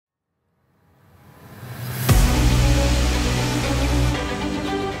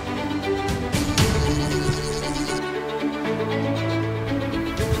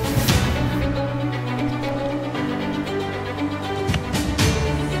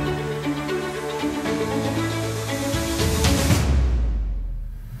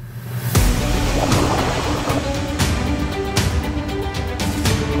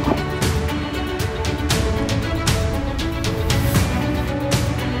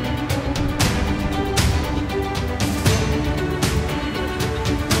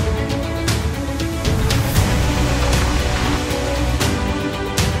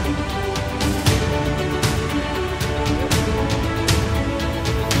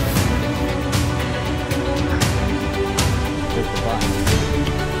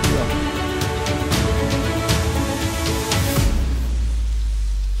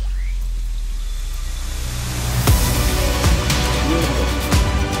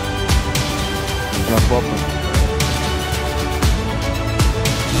No problem.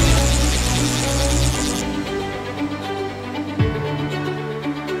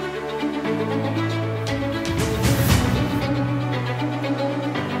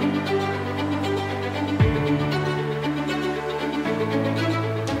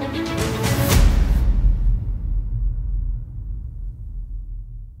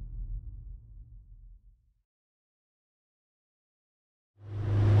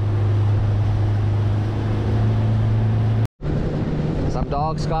 Some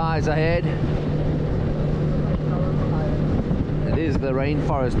dark skies ahead. It is the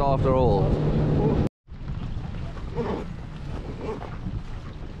rainforest after all.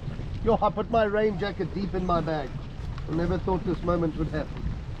 Yo, I put my rain jacket deep in my bag. I never thought this moment would happen.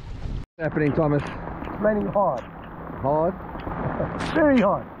 What's happening, Thomas? It's raining hard. Hard? Very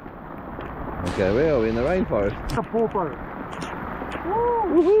hard. Okay, where are we? In the rainforest. The poor forest.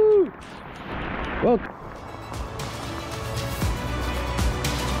 Woohoo! Well,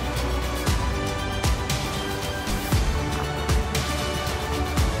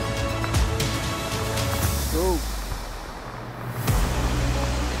 Go.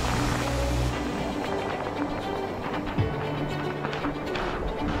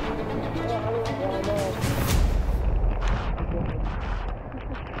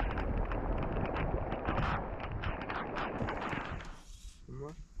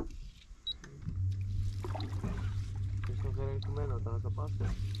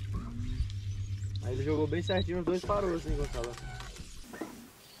 Aí ele jogou bem certinho, os dois parou assim, Gonçalo.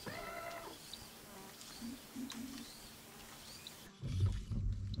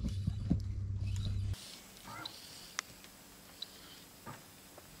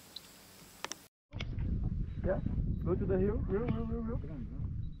 Yeah. Go to the hill. Hill.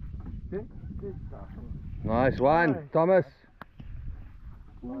 Okay. nice one, Thomas.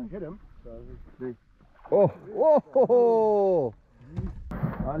 Hit him. Oh, oh, oh, oh.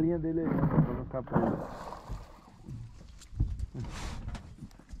 A linha dele aí, pra colocar pra ele.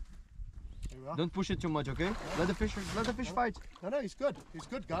 Don't push it too much, okay? Let the fish fight. No, he's good. He's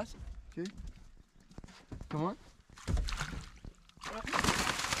good, guys. Okay. Come on.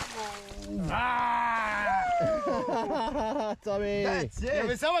 Tommy. That's it.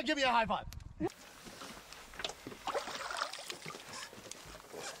 Yeah, someone give me a high five.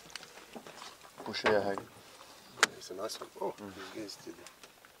 Push it ahead. It's a nice one. Oh, he's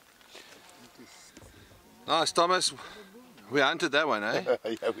Nice, Thomas. We hunted that one, eh?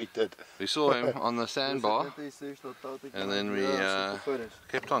 yeah, we did. We saw him on the sandbar, and then we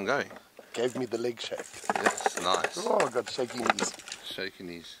kept on going. Gave me the leg shake. Yes, nice. Oh, I got shaky knees. Shaky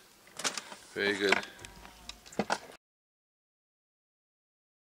knees. Very good.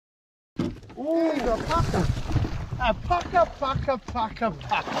 Oh, the pucker. A pucker.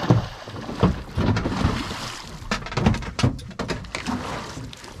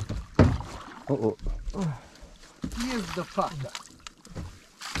 Uh-oh. Here's the pucker.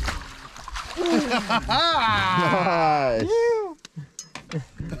 Nice.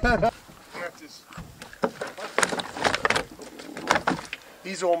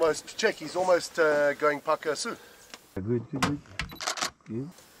 He's almost, check, he's almost going pucker soup. Good.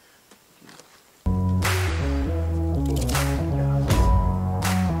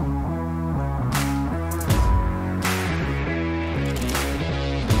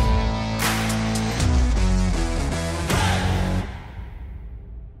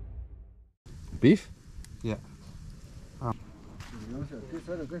 Beef? Yeah.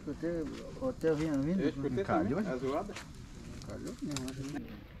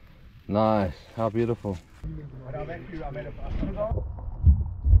 Nice. How beautiful.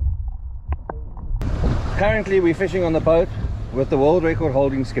 Currently we're fishing on the boat with the world record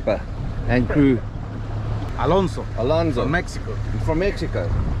holding skipper and crew. Alonso. From Mexico. From Mexico.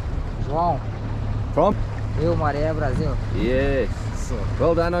 João, From? Rio Maré, Brasil. Yes.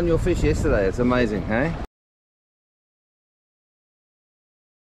 Well done on your fish yesterday. It's amazing, eh?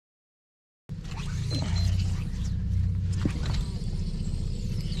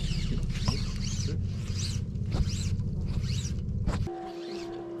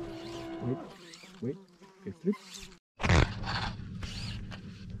 Wait. Okay, flip.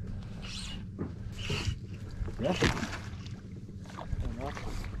 Yeah.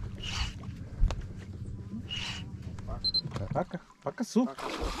 Pacaçu.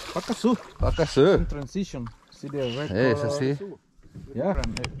 Transition. See the red Yes, I color? see. Yeah.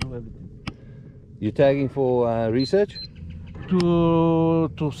 Do everything. You tagging for research?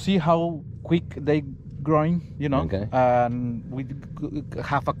 To see how quick they growing, you know, Okay. and we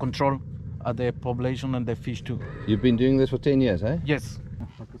have a control of the population and the fish too. You've been doing this for 10 years, eh? Yes.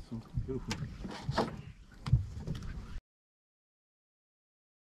 Beautiful.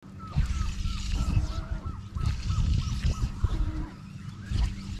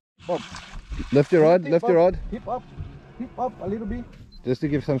 Bob, lift your rod, lift your rod. Tip up a little bit. Just to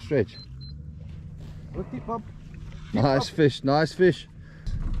give some stretch. Tip up. Nice fish, nice fish.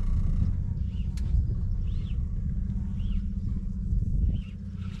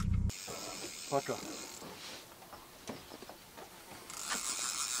 Paca.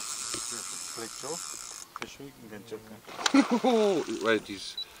 Wait,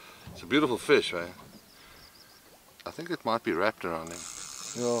 it's a beautiful fish, right? I think it might be wrapped around him.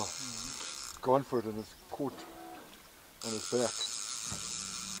 Yeah. Gone for it and it's caught on his back.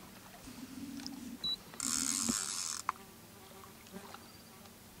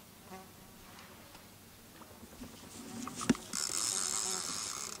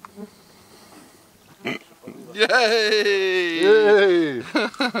 Yay! Yay!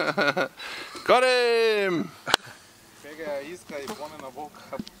 Got him! Pega a isca e põe na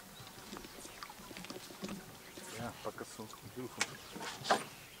boca. Yeah, paca so beautiful.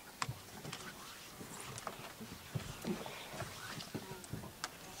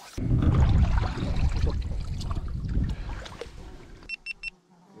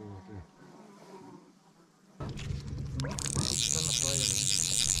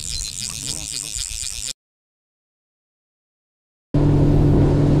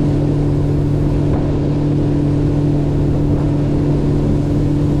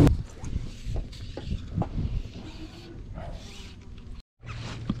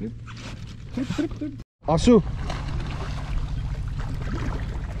 Asu!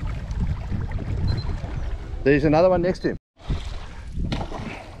 There's another one next to him.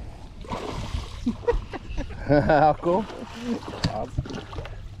 How cool. I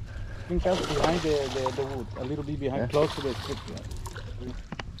think that's behind the wood, a little bit behind, close to the stick.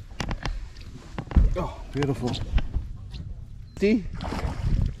 Oh, beautiful. See?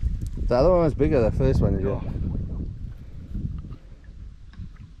 The other one was bigger, the first one. Yeah.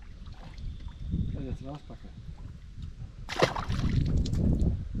 That's last paca.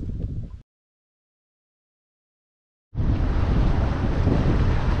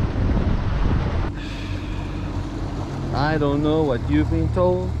 I don't know what you've been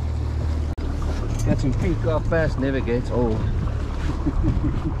told. Catching peacock bass never gets old.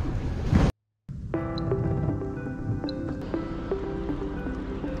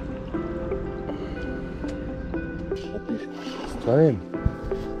 Got him.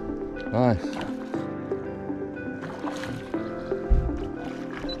 Nice.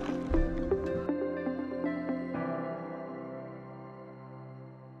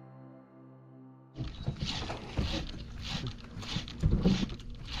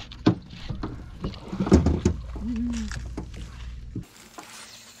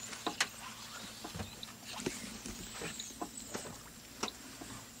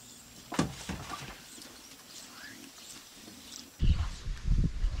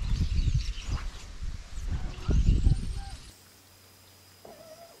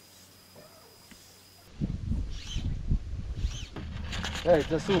 Hey,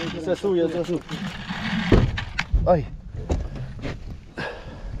 it's a suya, it's a suya. Oi.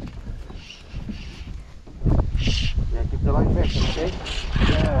 Yeah, keep the line fixed, okay?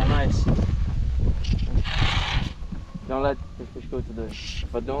 Yeah, nice. Don't let the fish go to the...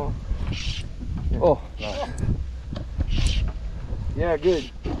 But don't... Yeah. Oh, nice. Yeah,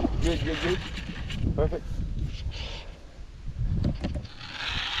 good. Good. Perfect.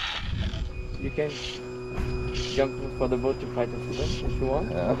 You can jump for the boat to fight us if you want.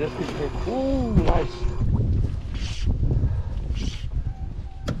 Yeah. Just keep it. Ooh, nice.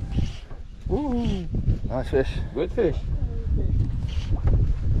 Ooh, Nice fish. good fish.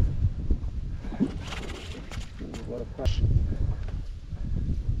 What a fish.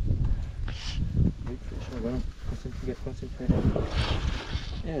 Big fish. I'm gonna get concentrated.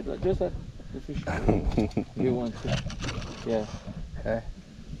 Yeah, just let the fish you want to. Yeah. Okay.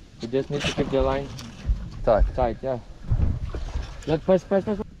 You just need to keep the line Tight. yeah. Faz.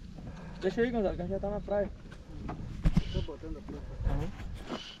 Deixa aí, Gonzalo, que a gente já tá na praia.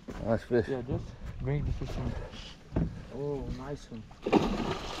 Nice fish. Yeah, just bring the fish in. Oh, nice one.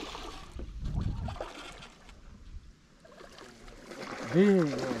 Big.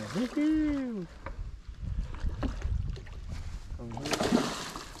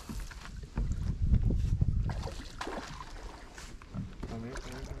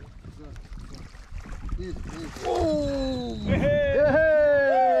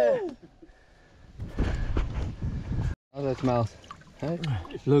 Hey! Oh, that's mouth. Hey?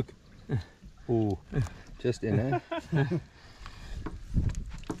 Look. Ooh, just in there.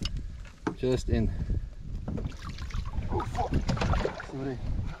 Just in. Sorry.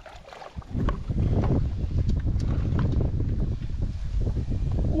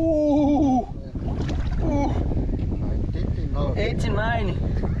 Ooh! Ooh! 89.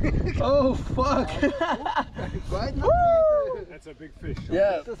 Oh fuck! Quite That's a big fish.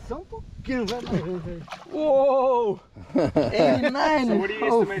 Yeah. Só um pouquinho, velho. Whoa! 89. So what do you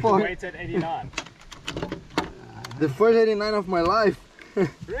Oh, estimate the fuck. weight at 89? The first 89 of my life.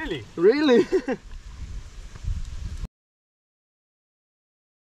 Really? Really?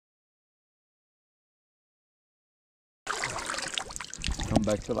 Come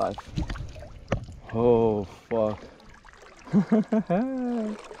back to life. Oh fuck.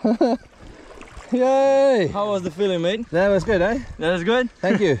 Yay! How was the feeling, mate? That was good, eh? That was good.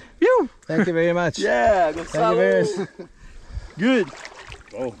 Thank you. Phew. Thank you very much. Yeah, Thank you very much. good.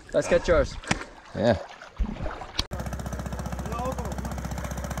 Oh. Let's get yours. Yeah.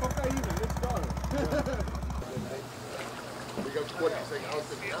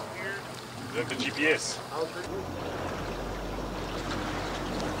 Is that the GPS?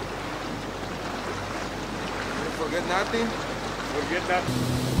 Forget nothing. Forget that.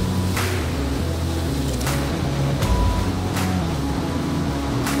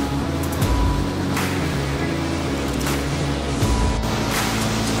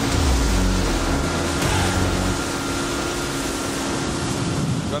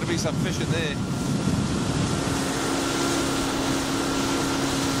 Got to be some fish in there.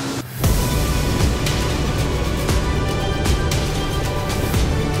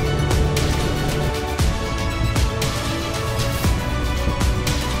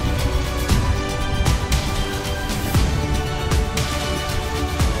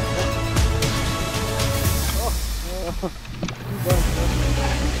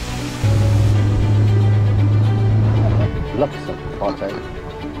 Lots of hot, eh?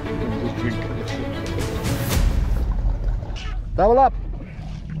 Double up!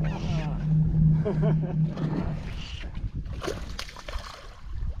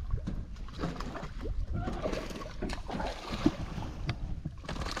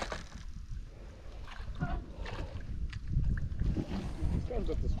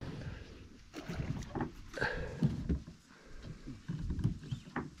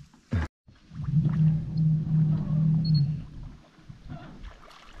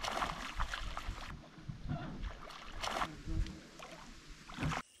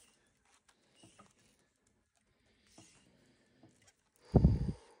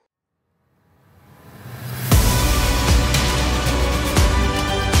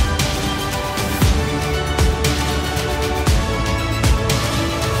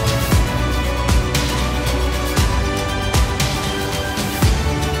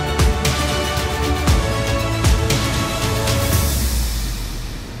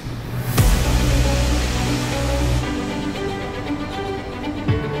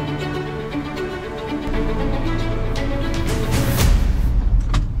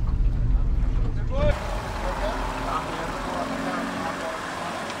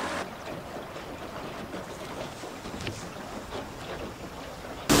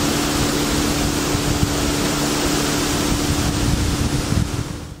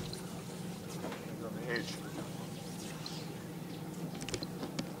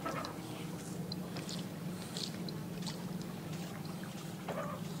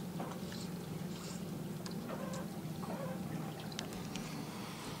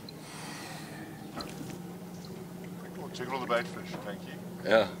 Check all the bait fish, thank you.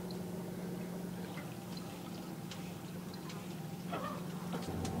 Yeah.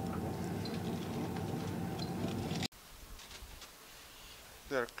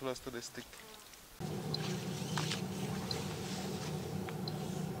 They're close to the stick.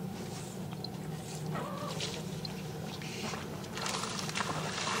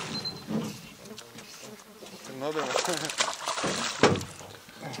 Another one.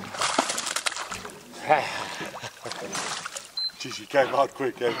 Geez, she came out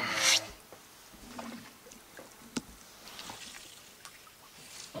quick, eh?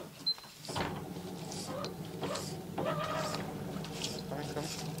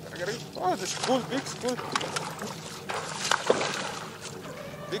 Oh, the school, big school.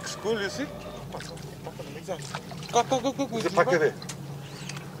 Big school, you see? Go, go, go, go. There's a packet there.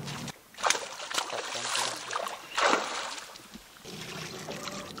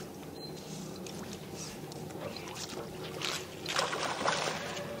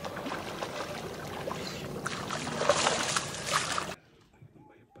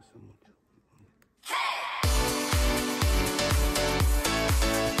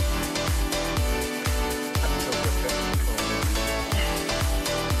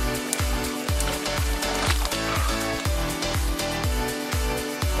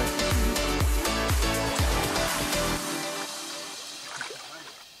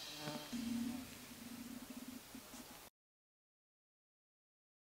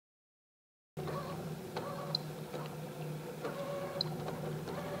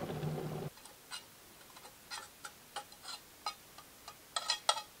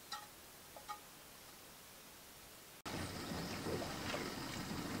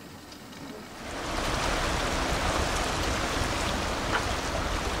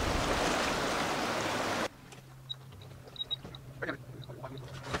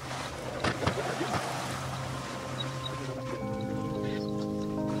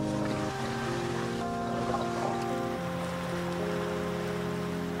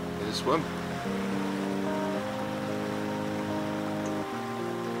 to swim.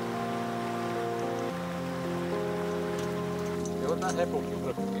 Je wordt naar Apple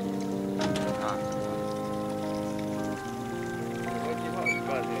Cube.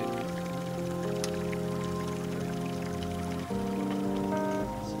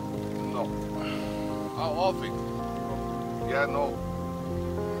 No. How often? Yeah, no.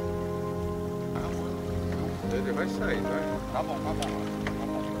 Ele vai sair, vai. Tá bom, tá bom. Tá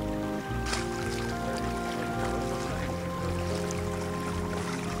bom.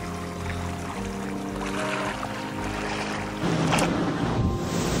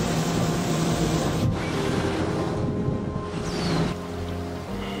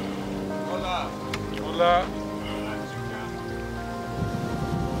 Olá. Olá.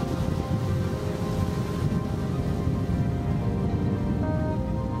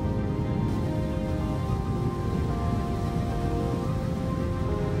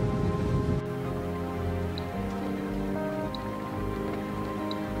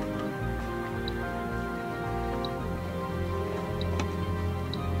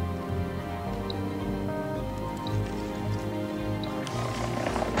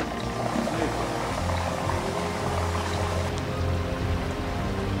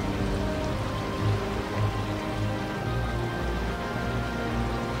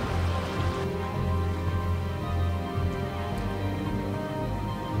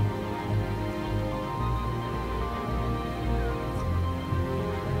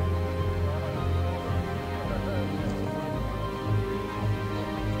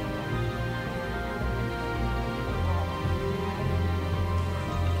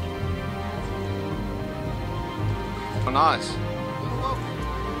 Nice.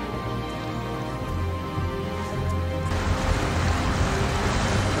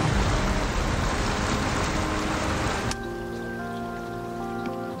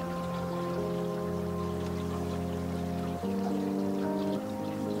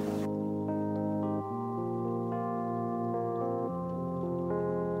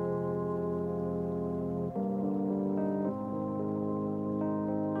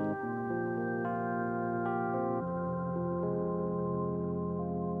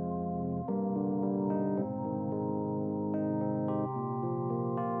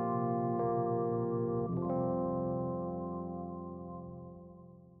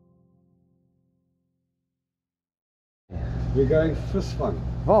 We're going vis vang.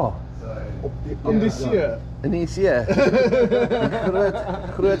 Waar? In die see. In die see.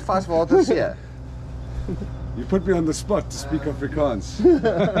 groot vastwatersee. You put me on the spot to speak Afrikaans.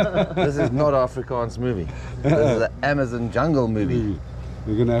 This is not an Afrikaans movie. This is an Amazon jungle movie.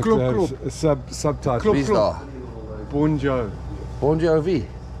 We're going to have to have subtitles. Wie's daar? Bon Joe. Bon Jovi.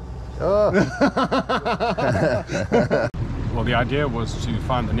 Oh. Well, the idea was to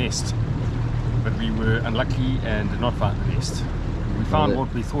find the nest, but we were unlucky and did not find the nest. We found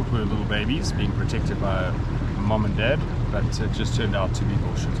what we thought were little babies being protected by mom and dad, but it just turned out to be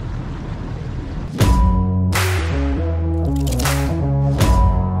bullshit.